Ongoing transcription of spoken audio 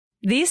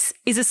This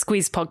is a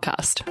Squiz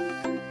podcast.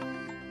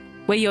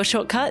 We're your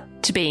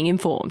shortcut to being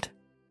informed.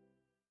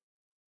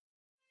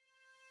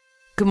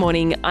 Good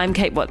morning, I'm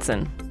Kate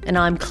Watson. And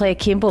I'm Claire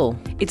Kimball.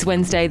 It's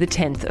Wednesday the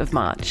 10th of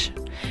March.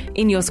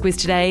 In your Squiz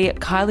today,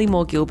 Kylie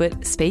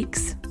Moore-Gilbert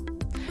speaks.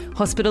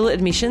 Hospital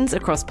admissions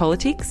across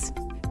politics.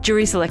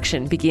 Jury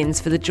selection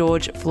begins for the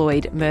George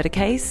Floyd murder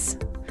case.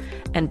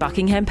 And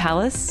Buckingham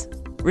Palace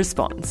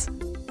responds.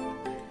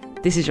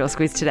 This is your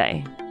Squiz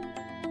today.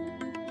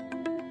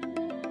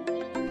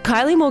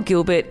 Kylie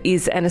Moore-Gilbert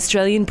is an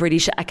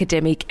Australian-British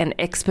academic and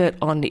expert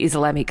on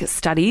Islamic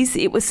studies.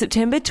 It was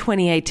September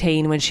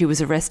 2018 when she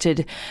was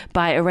arrested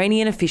by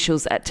Iranian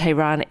officials at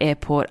Tehran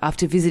airport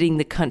after visiting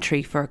the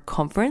country for a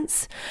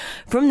conference.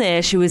 From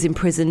there, she was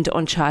imprisoned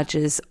on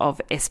charges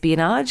of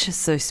espionage,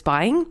 so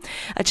spying,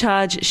 a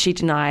charge she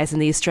denies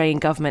and the Australian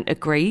government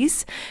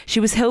agrees.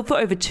 She was held for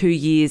over 2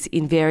 years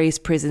in various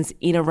prisons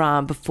in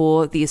Iran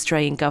before the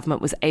Australian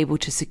government was able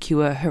to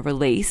secure her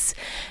release.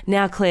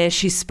 Now, Claire,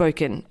 she's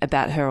spoken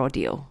about her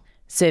ordeal.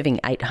 Serving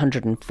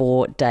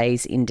 804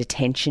 days in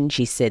detention,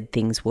 she said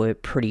things were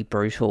pretty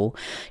brutal.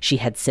 She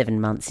had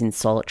 7 months in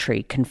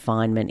solitary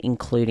confinement,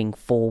 including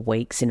 4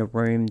 weeks in a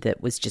room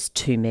that was just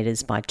 2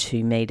 metres by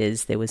 2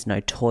 metres. There was no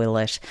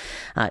toilet.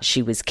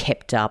 She was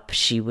kept up.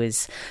 She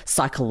was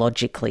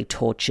psychologically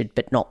tortured,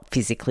 but not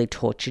physically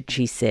tortured,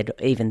 she said,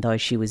 even though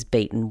she was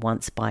beaten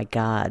once by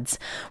guards.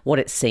 What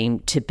it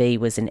seemed to be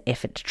was an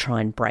effort to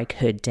try and break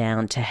her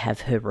down, to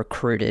have her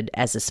recruited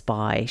as a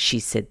spy.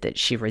 She said that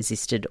she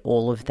resisted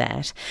all of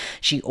that.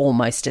 She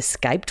almost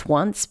escaped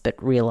once,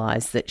 but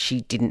realised that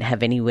she didn't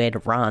have anywhere to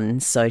run,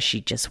 so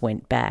she just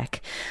went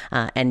back.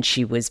 And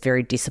she was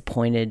very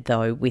disappointed,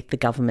 though, with the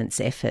government's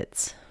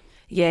efforts.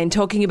 Yeah, in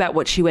talking about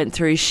what she went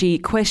through, she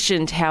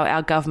questioned how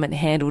our government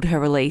handled her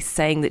release,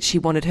 saying that she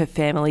wanted her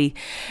family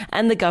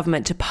and the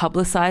government to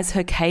publicise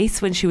her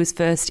case when she was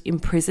first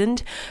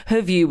imprisoned.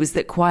 Her view was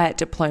that quiet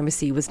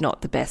diplomacy was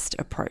not the best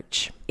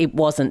approach. It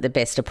wasn't the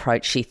best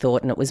approach, she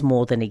thought, and it was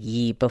more than a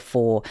year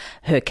before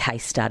her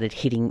case started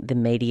hitting the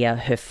media.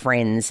 Her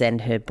friends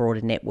and her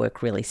broader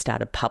network really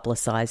started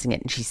publicising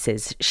it, and she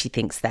says she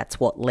thinks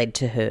that's what led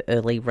to her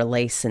early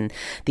release and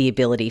the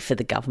ability for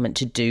the government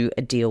to do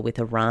a deal with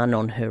Iran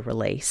on her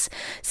release.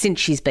 Since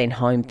she's been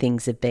home,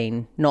 things have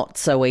been not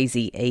so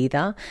easy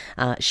either.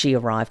 She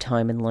arrived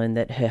home and learned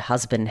that her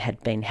husband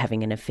had been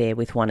having an affair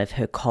with one of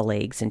her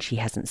colleagues, and she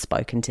hasn't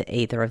spoken to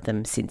either of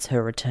them since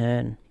her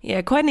return.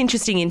 Yeah, quite an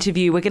interesting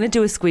interview. We're going to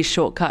do a Squiz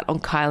shortcut on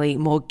Kylie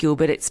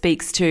Moore-Gilbert. It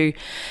speaks to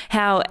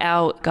how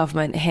our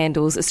government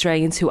handles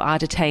Australians who are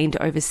detained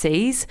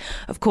overseas.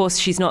 Of course,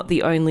 she's not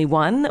the only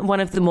one. One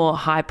of the more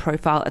high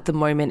profile at the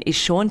moment is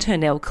Sean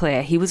Turnell,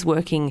 Claire. He was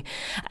working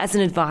as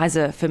an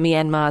advisor for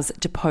Myanmar's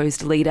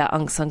deposed leader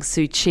Aung San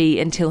Suu Kyi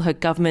until her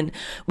government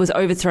was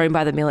overthrown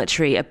by the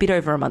military a bit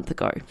over a month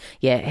ago.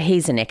 Yeah,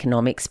 he's an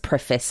economics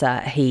professor.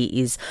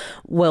 He is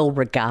well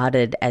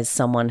regarded as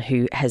someone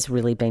who has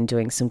really been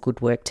doing some good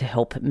work to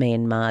help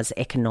Myanmar's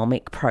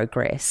economic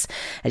progress.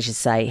 As you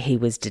say, he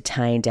was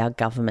detained. Our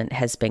government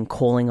has been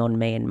calling on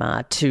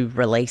Myanmar to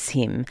release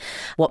him.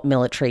 What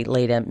military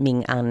leader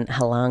Min Aung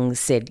Hlaing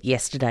said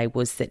yesterday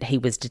was that he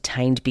was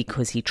detained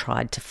because he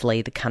tried to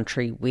flee the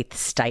country with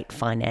state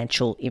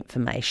financial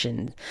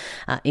information.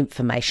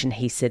 Information,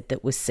 he said,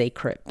 that was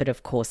secret. But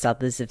of course,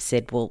 others have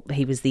said, well,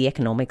 he was the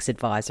economics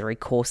advisor. Of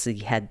course, he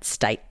had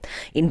state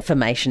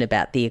information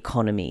about the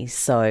economy.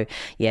 So,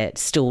 yeah,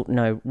 still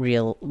no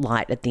real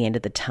light at the end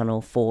of the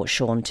tunnel for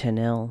Sean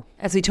Turnell.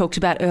 As we talked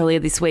about earlier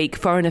this week,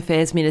 Foreign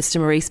Affairs Minister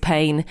Marise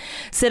Payne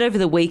said over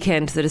the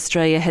weekend that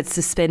Australia had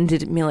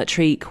suspended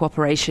military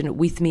cooperation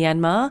with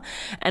Myanmar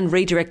and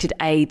redirected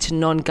aid to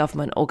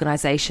non-government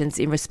organisations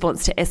in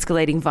response to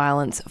escalating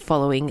violence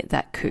following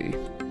that coup.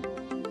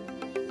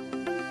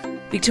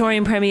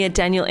 Victorian Premier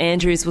Daniel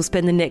Andrews will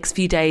spend the next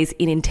few days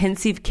in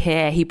intensive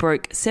care. He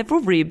broke several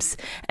ribs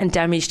and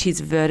damaged his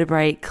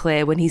vertebrae,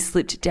 Claire, when he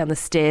slipped down the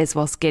stairs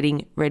whilst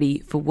getting ready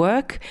for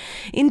work.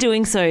 In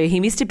doing so,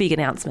 he missed a big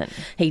announcement.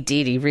 He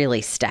did. He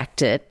really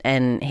stacked it,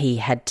 and he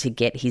had to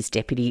get his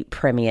Deputy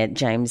Premier,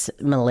 James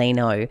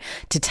Merlino,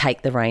 to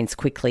take the reins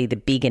quickly. The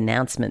big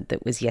announcement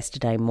that was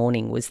yesterday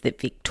morning was that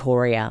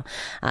Victoria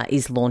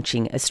is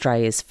launching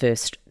Australia's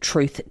first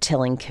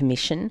Truth-Telling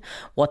Commission.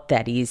 What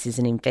that is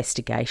an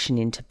investigation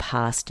into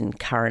past and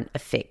current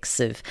effects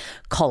of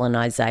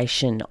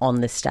colonisation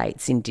on the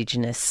state's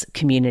Indigenous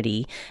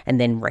community and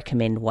then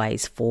recommend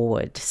ways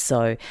forward.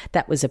 So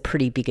that was a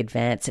pretty big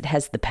advance. It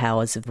has the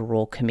powers of a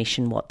Royal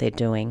Commission, what they're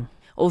doing.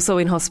 Also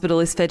in hospital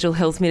is Federal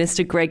Health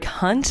Minister Greg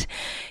Hunt.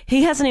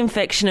 He has an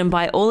infection and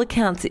by all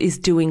accounts is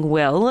doing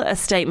well. A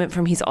statement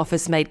from his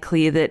office made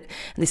clear that,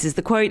 and this is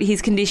the quote,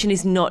 his condition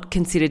is not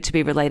considered to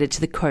be related to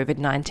the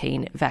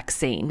COVID-19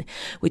 vaccine,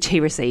 which he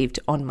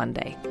received on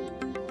Monday.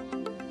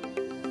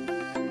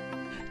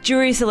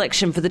 Jury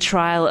selection for the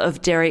trial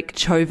of Derek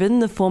Chauvin,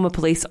 the former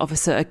police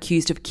officer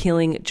accused of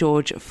killing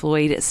George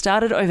Floyd,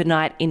 started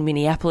overnight in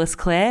Minneapolis,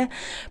 Claire,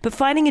 but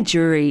finding a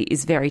jury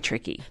is very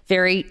tricky.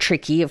 Very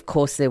tricky. Of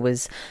course, there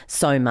was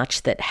so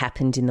much that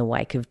happened in the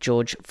wake of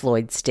George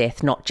Floyd's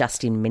death, not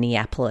just in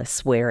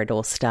Minneapolis, where it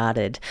all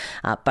started,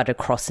 but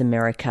across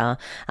America.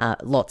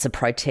 Lots of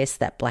protests.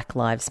 That Black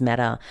Lives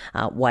Matter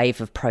wave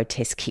of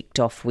protests kicked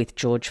off with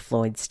George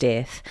Floyd's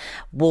death.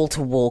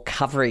 Wall-to-wall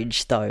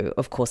coverage, though,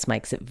 of course,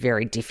 makes it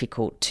very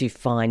difficult to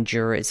find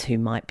jurors who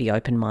might be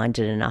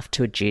open-minded enough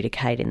to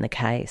adjudicate in the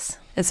case.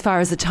 As far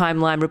as the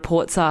timeline,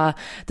 reports are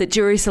that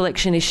jury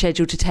selection is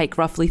scheduled to take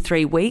roughly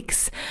 3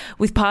 weeks,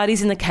 with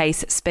parties in the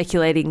case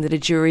speculating that a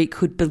jury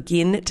could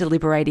begin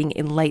deliberating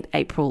in late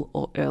April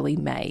or early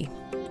May.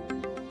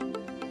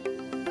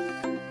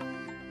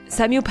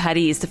 Samuel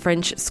Paty is the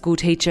French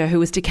schoolteacher who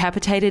was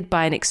decapitated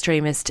by an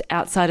extremist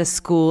outside a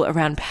school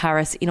around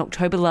Paris in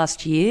October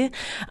last year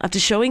after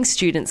showing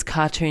students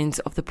cartoons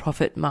of the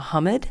Prophet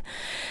Muhammad.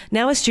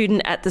 Now a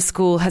student at the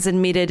school has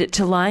admitted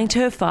to lying to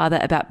her father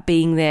about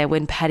being there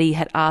when Paty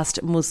had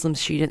asked Muslim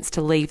students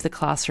to leave the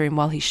classroom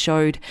while he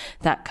showed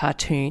that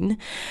cartoon.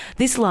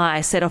 This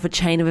lie set off a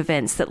chain of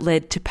events that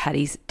led to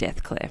Paty's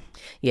death, Claire.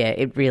 Yeah,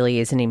 it really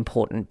is an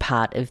important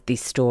part of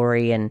this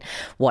story. And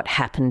what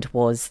happened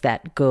was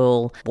that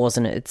girl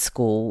wasn't at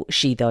school.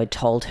 She, though,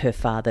 told her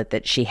father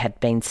that she had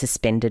been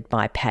suspended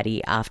by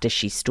Paty after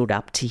she stood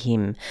up to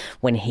him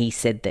when he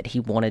said that he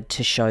wanted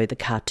to show the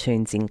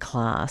cartoons in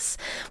class.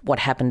 What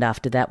happened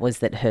after that was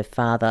that her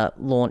father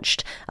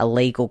launched a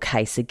legal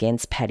case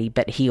against Paty,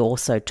 but he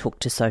also took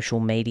to social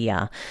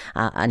media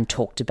and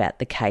talked about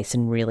the case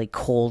and really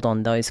called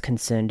on those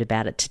concerned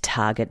about it to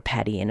target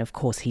Paty. And of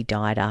course, he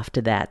died after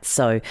that.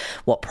 So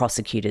what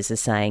prosecutors are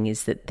saying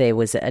is that there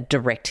was a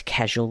direct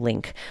causal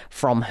link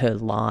from her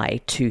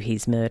lie to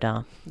his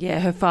murder. Yeah,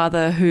 her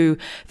father, who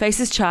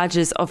faces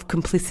charges of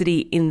complicity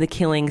in the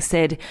killing,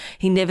 said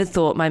he never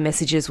thought my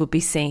messages would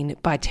be seen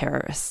by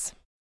terrorists.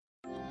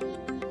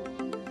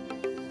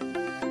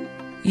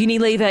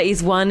 Unilever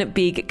is one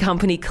big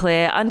company,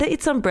 Claire. Under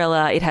its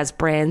umbrella, it has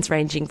brands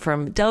ranging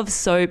from Dove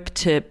soap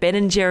to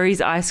Ben &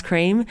 Jerry's ice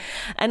cream.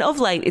 And of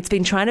late, it's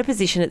been trying to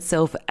position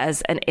itself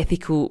as an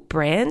ethical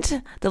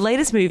brand. The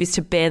latest move is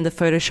to ban the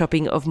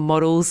photoshopping of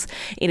models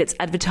in its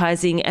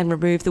advertising and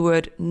remove the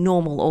word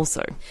normal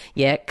also.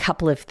 Yeah, a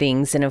couple of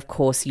things. And of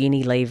course,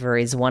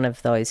 Unilever is one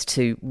of those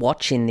to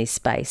watch in this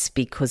space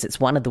because it's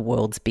one of the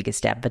world's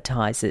biggest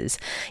advertisers.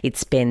 It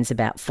spends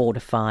about $4 to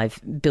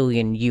 $5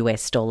 billion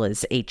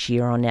each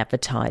year on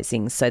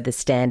advertising. So the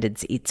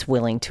standards it's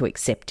willing to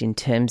accept in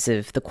terms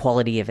of the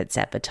quality of its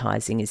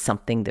advertising is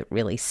something that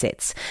really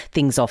sets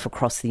things off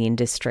across the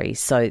industry.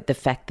 So the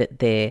fact that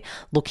they're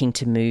looking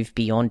to move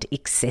beyond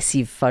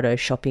excessive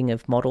photoshopping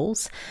of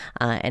models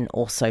and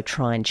also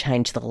try and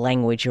change the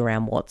language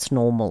around what's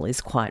normal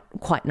is quite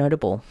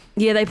notable.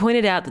 Yeah, they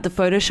pointed out that the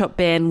Photoshop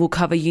ban will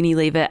cover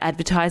Unilever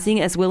advertising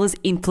as well as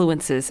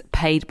influencers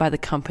paid by the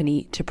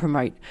company to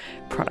promote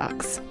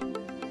products.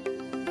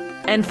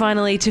 And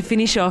finally, to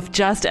finish off,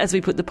 just as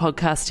we put the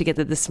podcast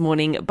together this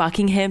morning,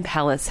 Buckingham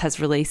Palace has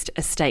released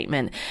a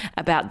statement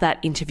about that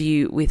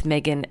interview with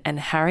Meghan and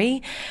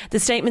Harry. The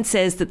statement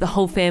says that the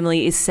whole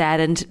family is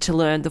saddened to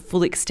learn the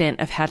full extent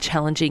of how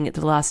challenging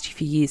the last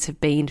few years have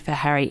been for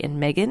Harry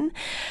and Meghan.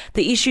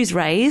 The issues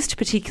raised,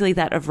 particularly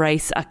that of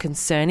race, are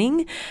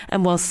concerning,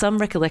 and while some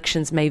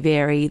recollections may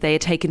vary, they are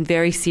taken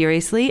very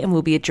seriously and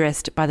will be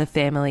addressed by the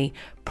family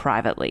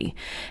privately.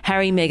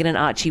 Harry, Meghan and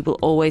Archie will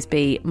always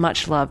be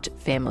much loved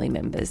family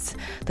members.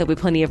 There'll be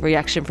plenty of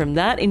reaction from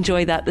that.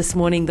 Enjoy that this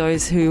morning,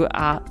 those who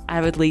are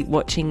avidly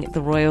watching the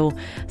royal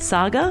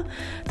saga.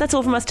 That's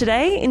all from us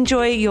today.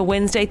 Enjoy your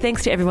Wednesday.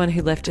 Thanks to everyone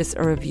who left us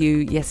a review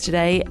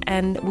yesterday,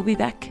 and we'll be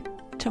back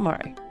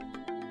tomorrow.